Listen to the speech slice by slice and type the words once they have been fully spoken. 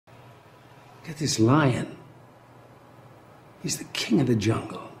Get this lion. He's the king of the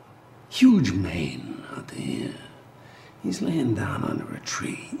jungle. Huge mane out there. He's laying down under a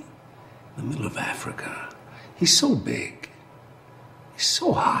tree in the middle of Africa. He's so big. He's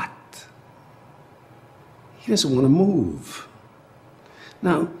so hot. He doesn't want to move.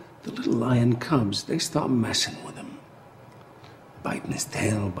 Now, the little lion cubs, they start messing with him. Biting his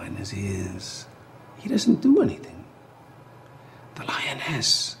tail, biting his ears. He doesn't do anything. The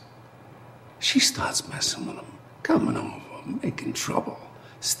lioness, she starts messing with him, coming over, making trouble.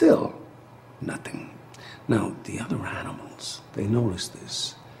 Still, nothing. Now, the other animals, they notice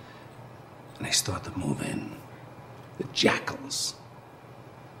this, and they start to move in. The jackals,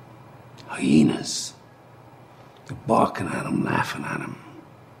 hyenas, they're barking at him, laughing at him.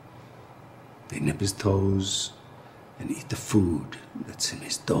 They nip his toes and eat the food that's in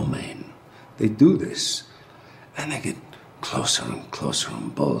his domain. They do this, and they get closer and closer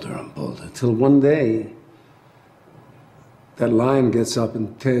and bolder, till one day, that lion gets up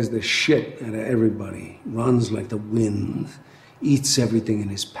and tears the shit out of everybody, runs like the wind, eats everything in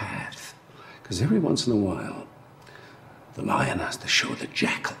his path. Because every once in a while, the lion has to show the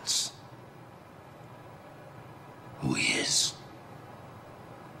jackals who he is.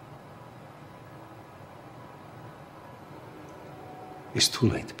 It's too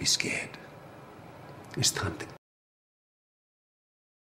late to be scared. It's time to